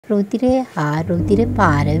රුධිරය හා රුධිර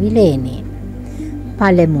පාර විලයනය.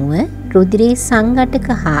 පළමුව රුධිරයේ සංඝටක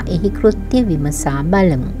හා එහි කෘත්‍ය විමසා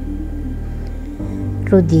බලමු.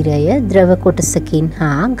 රුධිරය ද්‍රව කොටසකින්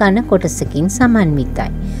හා ඝන කොටසකින් සමන්විතයි.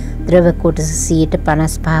 ද්‍රව කොටස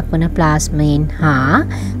 55% වන ප්ලාස්මයෙන් හා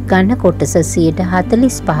ඝන කොටස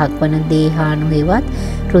 45% වන දේහාණු හෙවත්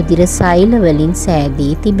රුධිර සෛල වලින්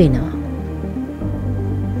සෑදී තිබෙනවා.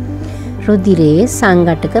 රුධිරයේ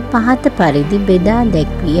සංඝටක පහත පරිදි බෙදා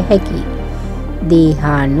දැක්විය හැකියි.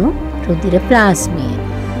 දේහාණු රුධිර ප්ලාස්මය.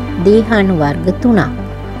 දේහාණු වර්ග 3ක්.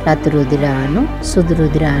 රතු රුධිරාණු, සුදු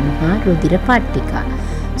රුධිරාණු හා රුධිර පට්ටිකා.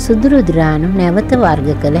 සුදු රුධිරාණු නැවත වර්ග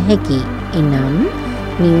කළ හැකියි. එනම්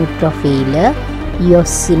නියුට්‍රොෆීල,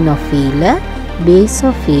 ඉයොසිනොෆීල,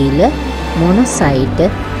 බේසොෆීල, මොනොසයිට්,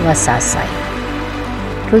 වසාසයිට්.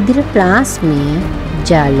 රුධිර ප්ලාස්මය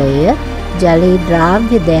ජලය, ජලයේ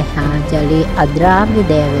ද්‍රාව්‍ය දෑ හා ජලයේ අද්‍රාව්‍ය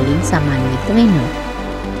දෑ වලින් සමන්විත වෙනවා.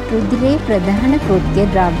 රුධිරයේ ප්‍රධාන කෘත්‍ය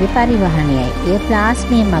ද්‍රව්‍ය පරිවහනයයි. එය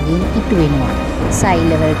ප්ලාස්මය මගින් ඉටු වෙනවා.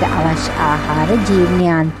 සෛලවලට අවශ්‍ය ආහාර, ජීර්ණ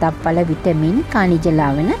අන්තප්පල, විටමින්, ಖನಿಜ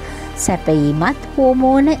ලවණ සැපයීමත්,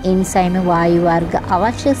 හෝමෝන, එන්සයිම වායු වර්ග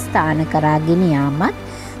අවශ්‍ය ස්ථාන කරාගෙන යාමත්,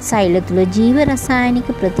 සෛල තුළ ජීව රසායනික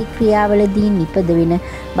ප්‍රතික්‍රියාවලදී නිපද වෙන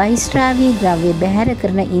බහිස්ත්‍රාවී ද්‍රව්‍ය බැහැර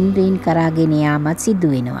කරන ඉන්ද්‍රීන් කරාගෙන යාමත් සිදු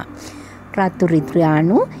වෙනවා. රතු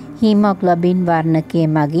රුධිරාණු හීමොග්ලොබින් වර්ණකය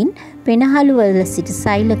මගින් පෙනහළු වල සිට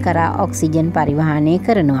සෛල කරා ඔක්සිජන් පරිවහනය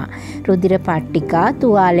කරනවා. රුධිර පට්ටිකා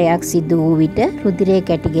තුවාලයක් සිදු වූ විට රුධිරය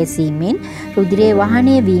කැටි ගැසීමෙන් රුධිරයේ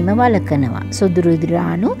වහනය වීම වළකනවා. සුදු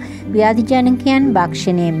රුධිරාණු ව්‍යාධිජනකයන්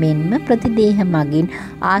භක්ෂණය මෙන්ම ප්‍රතිදේහ මගින්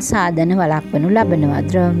ආසාදන වළක්වනු ලබනවා.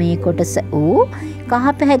 ද්‍රවමය කොටස වූ කහ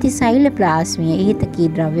පැහැති සෛල ප්ලාස්මය ඉහත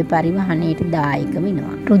කී ද්‍රව්‍ය පරිවහනයට දායක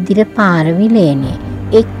වෙනවා. රුධිර පාර විලයනය.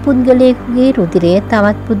 එක් පුද්ගලයෙකුගේ රුධිරය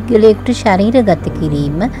තවත් පුද්ගලයෙකුට ශරීරගත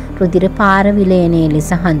කිරීම රුධිර පාර විලයනය ලෙස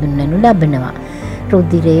හඳුන්වනු ලබනවා.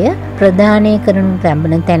 රුධිරය ප්‍රදානය කරනු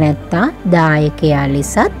ලබන තැනැත්තා දායකයා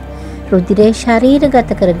ලෙසත්, රුධිරය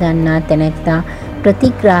ශරීරගත කරගන්නා තැනැත්තා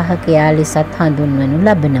ප්‍රතිග්‍රාහකයා ලෙසත් හඳුන්වනු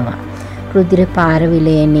ලබනවා. රුධිර පාර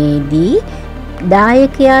විලයනයේදී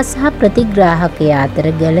දායකයා සහ ප්‍රතිග්‍රාහකයා අතර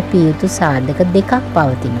ගැළපිය යුතු සාධක දෙකක්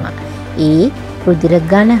පවතිනවා. ඒ රුධිර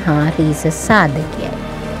ඝන හා රීස සාධකයයි.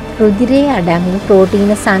 රුධිරයේ අඩංගු ප්‍රෝටීන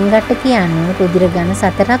සංඝටක අනුව රුධිර ඝන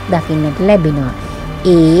 4ක් දකින්නට ලැබෙනවා.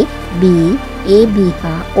 A, B, AB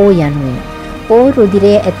හා O යනුවෙන්. O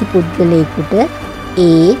රුධිරයේ ඇති පුද්ගලයෙකුට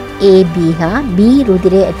A, AB හා B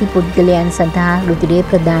රුධිරයේ ඇති පුද්ගලයන් සඳහා රුධිරය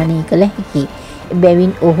ප්‍රදානය කළ හැකියි.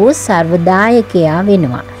 එබැවින් ඔහු සර්වදායකයා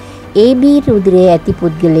වෙනවා. AB රුධිරයේ ඇති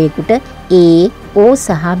පුද්ගලයෙකුට A, O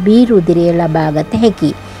සහ B රුධිරය ලබාගත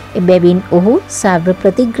හැකියි. එබැවින් ඔහු සර්ව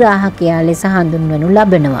ප්‍රතිග්‍රාහකයා ලෙස හඳුන්වනු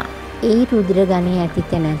ලබනවා. ඒ රුධිර ගණය ඇති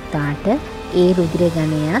තැනැත්තාට ඒ රුධිර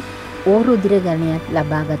ගණයත් O රුධිර ගණයත්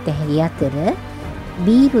ලබාගත හැකි අතර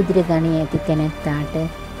B රුධිර ගණය ඇති තැනැත්තාට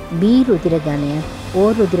B රුධිර ගණයත් O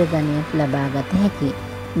රුධිර ගණයත් ලබාගත හැකියි.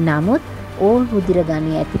 නමුත් O රුධිර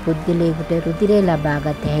ගණය ඇති පුද්ගලයෙකුට රුධිරය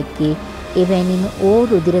ලබාගත හැකි එවැනිම O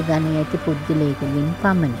රුධිර ගණය ඇති පුද්ගලයෙකුගෙන්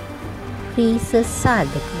පමණි. රීසස්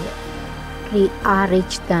සාධකය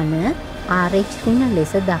RH ධන RH ඍණ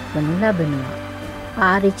ලෙස දක්වනු ලබනවා.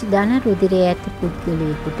 RH ධන රුධිරය ඇති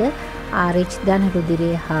පුද්ගලයෙකුට RH ධන රුධිරය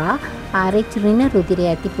හා RH ඍණ රුධිරය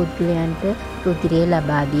ඇති පුද්ගලයන්ට රුධිරය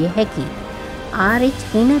ලබා දිය හැකියි. RH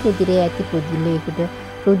ඍණ රුධිරය ඇති පුද්ගලයෙකුට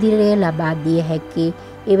රුධිරය ලබා දිය හැකි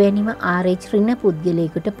එවැනිම RH ඍණ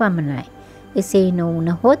පුද්ගලයෙකුට පමණයි. එසේ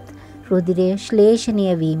නොවුනහොත් රුධිරය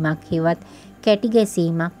ශ්ලේෂණය වීමක් හෙවත් කැටි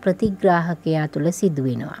ගැසීමක් ප්‍රතිග්‍රාහකයා තුළ සිදු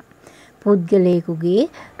වෙනවා. පුද්ගලයෙකුගේ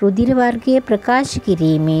රුධිර වර්ගය ප්‍රකාශ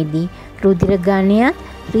කිරීමේදී රුධිර ඝනයත්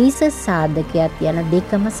රීසස් සාධකයත් යන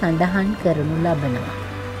දෙකම සඳහන් කරනු ලබනවා.